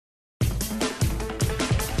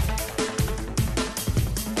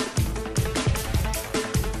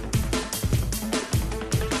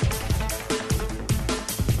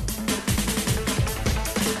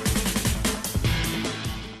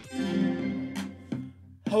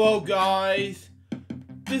Hello guys,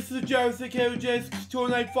 this is Joseph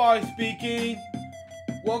KJ295 speaking.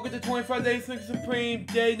 Welcome to 25 Days Slingo Supreme,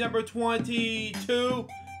 day number 22.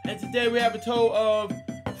 And today we have a total of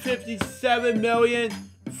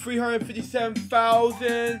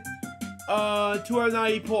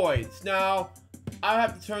 57,357,290 points. Now, I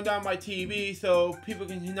have to turn down my TV so people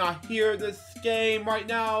cannot hear this game right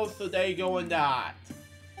now, so there you go on that.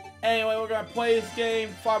 Anyway, we're gonna play this game,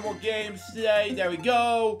 5 more games today, there we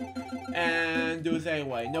go. And do this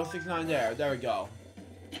anyway, no 69 there, there we go.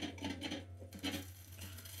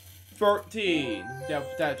 13, Death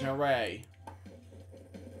Protection Array.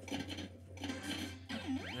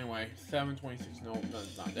 Anyway, 726, no,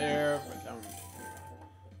 that's not there.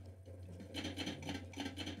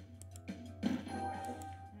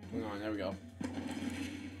 Hang on, there we go.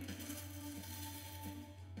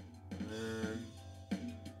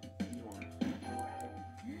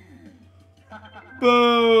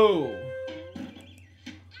 Boo!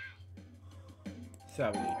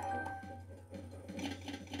 70.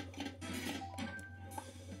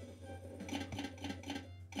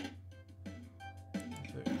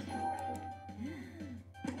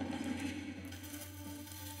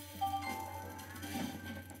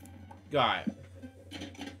 Got it.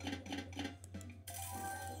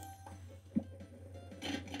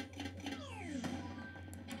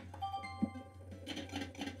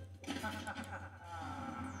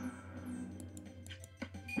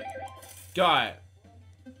 Got it.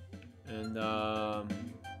 And, we're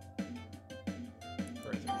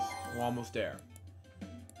almost there.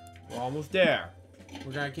 We're almost there.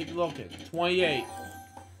 We're gonna keep looking. 28.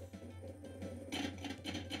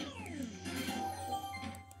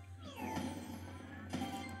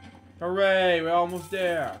 Hooray, we're almost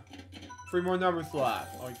there. 3 more numbers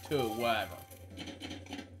left. Or 2, whatever.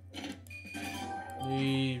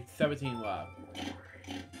 Need 17 left.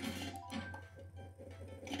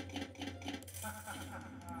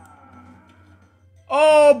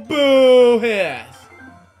 Oh, boo hiss!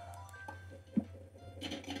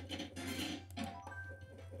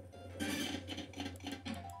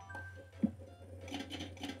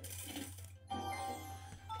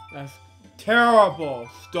 That's terrible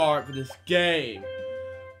start for this game.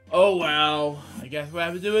 Oh well, I guess we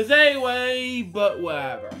have to do this anyway, but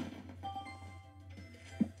whatever.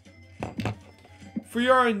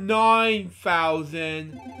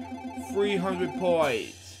 309,300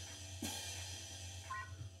 points.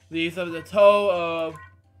 These are the total of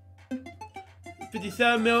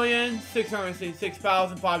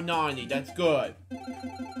 57,666,590. That's good.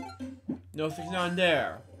 No 69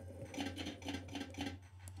 there.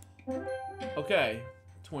 Okay.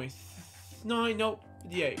 29, nope,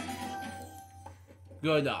 58.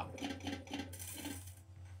 Good enough.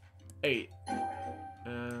 8.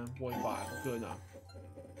 And 45. Good enough.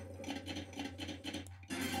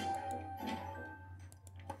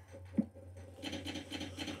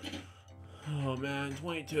 Oh man,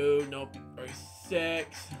 22, nope,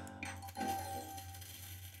 36.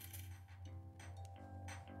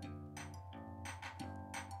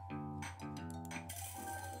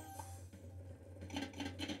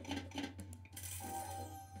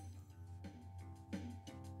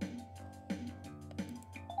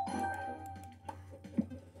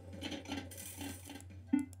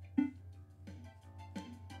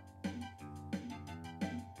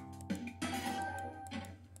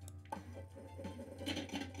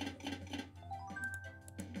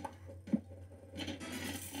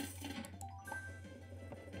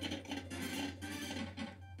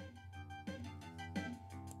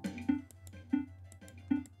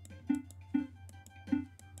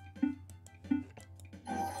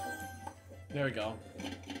 There we go.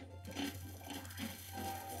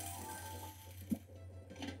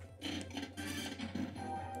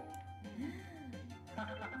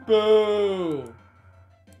 Boo!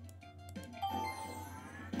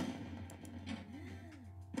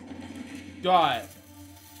 Got it.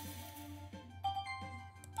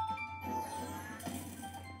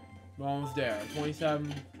 We're almost there.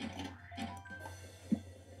 27.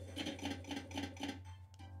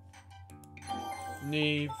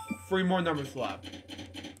 Need 3 more numbers left.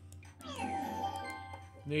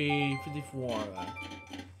 Need 54 left.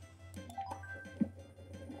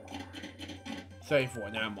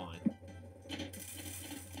 34, never mind.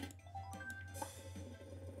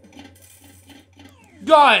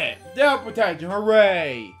 Got it! Death Protection,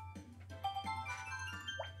 hooray!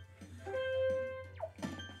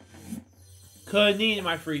 Could've needed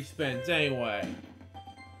my free spins anyway.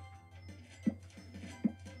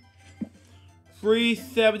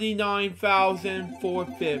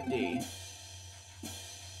 379,450.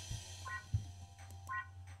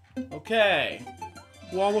 Okay.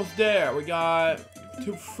 We're almost there. We got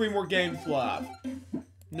 3 more games left.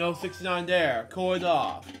 No 69 there. Cool it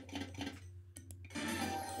off.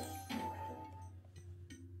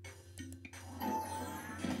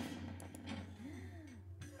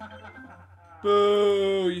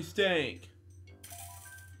 Boo! You stink.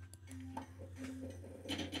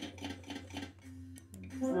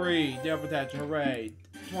 Free. Double touch. Hooray.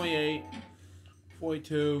 28.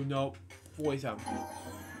 42. Nope. 47.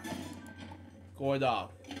 Go it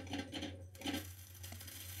off.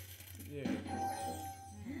 Yeah.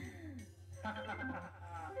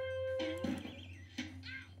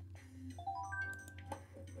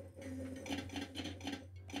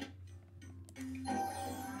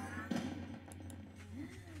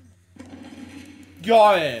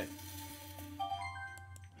 Got it.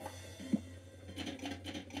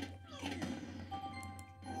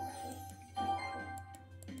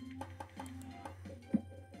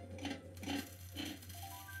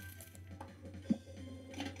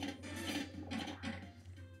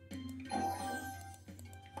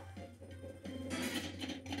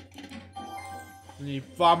 We need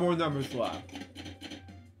 5 more numbers left.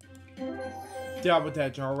 Double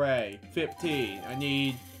touch, hooray. 15. I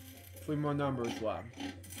need 3 more numbers left.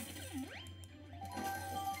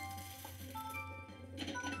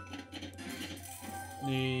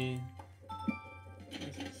 Need...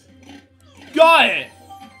 Got it!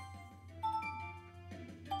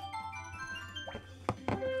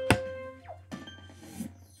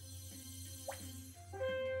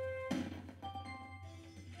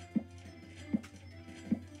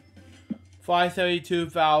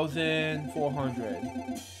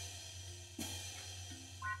 $572,400.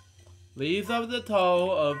 Leaves of the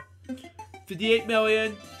total of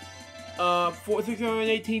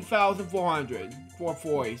 58,618,400.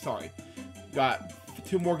 440, sorry. Got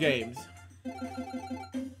 2 more games.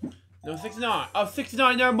 No, 69. Oh,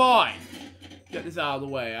 69, never mind. Get this out of the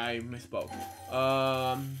way. I misspoke.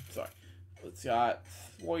 Sorry. Let's got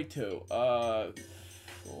 42. 4? I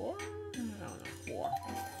don't know. 4.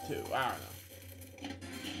 2. I don't know.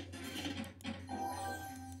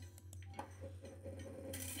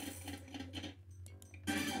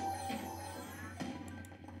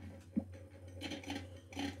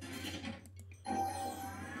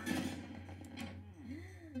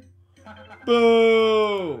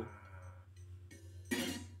 Boo!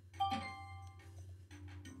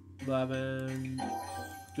 11.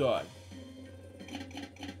 Good.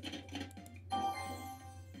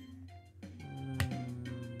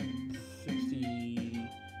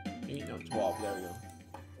 68. No, 12. There we go.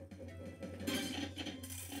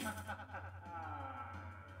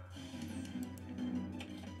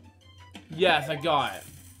 Yes, I got it.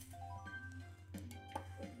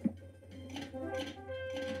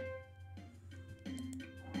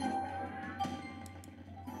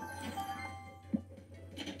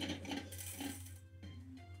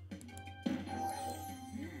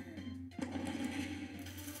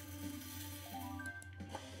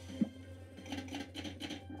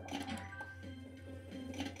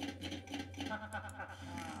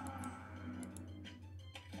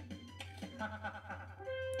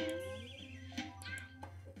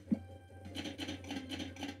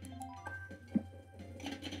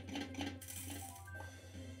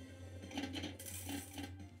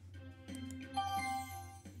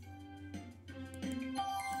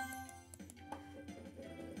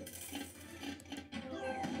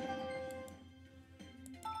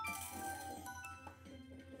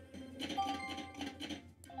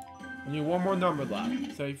 We need 1 more number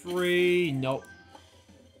left. Say 3. Nope.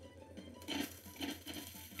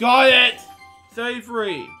 Got it! Say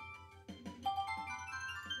 3.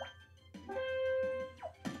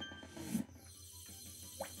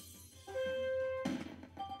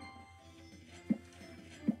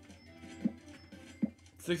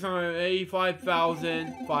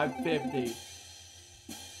 $685,550.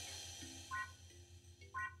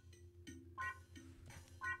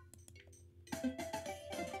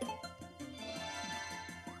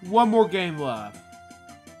 One more game left.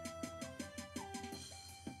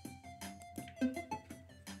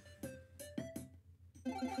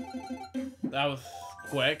 That was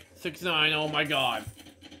quick. 6-9, oh my god.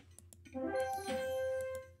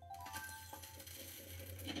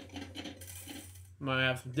 Might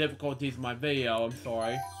have some difficulties in my video, I'm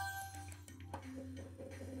sorry.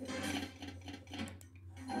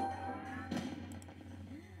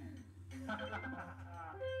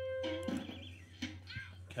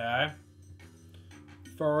 Okay.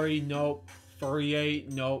 30, nope. 38,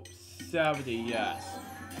 nope. 70, yes.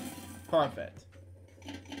 Perfect.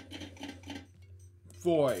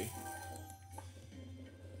 40.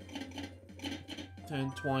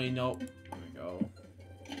 10, 20, nope. There we go.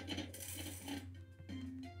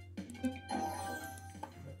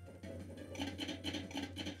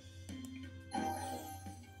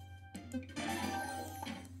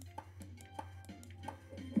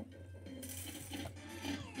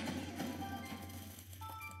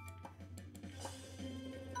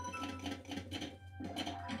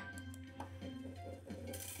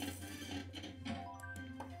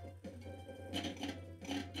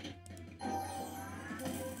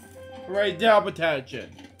 Right down protection.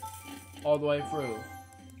 All the way through.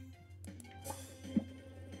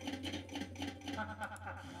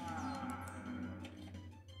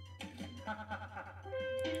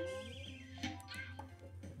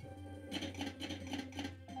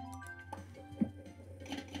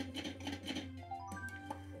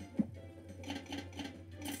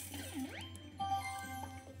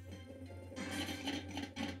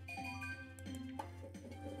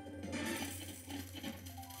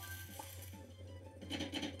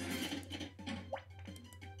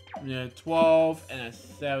 Yeah, 12 and a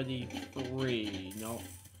 73. Nope.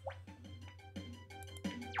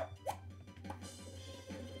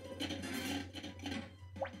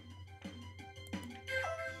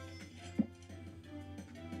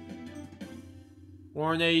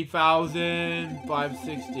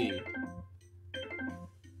 $180,560.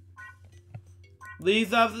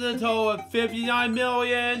 Leaves us with a total of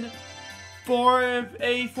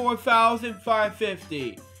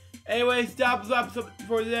 $59,484,550. Anyways, that was the episode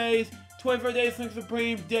for today's 24 Days Slingo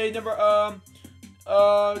Supreme, day number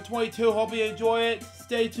 22. Hope you enjoy it.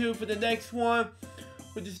 Stay tuned for the next one,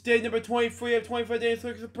 which is day number 23 of 24 Days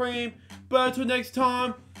Slingo Supreme. But until next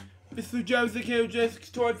time, this is Joe Zicko,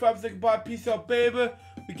 just 25 seconds by. Peace out, baby.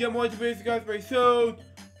 We get more into videos, guys, very soon.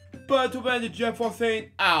 But until then, the Jeff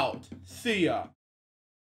saying out. See ya.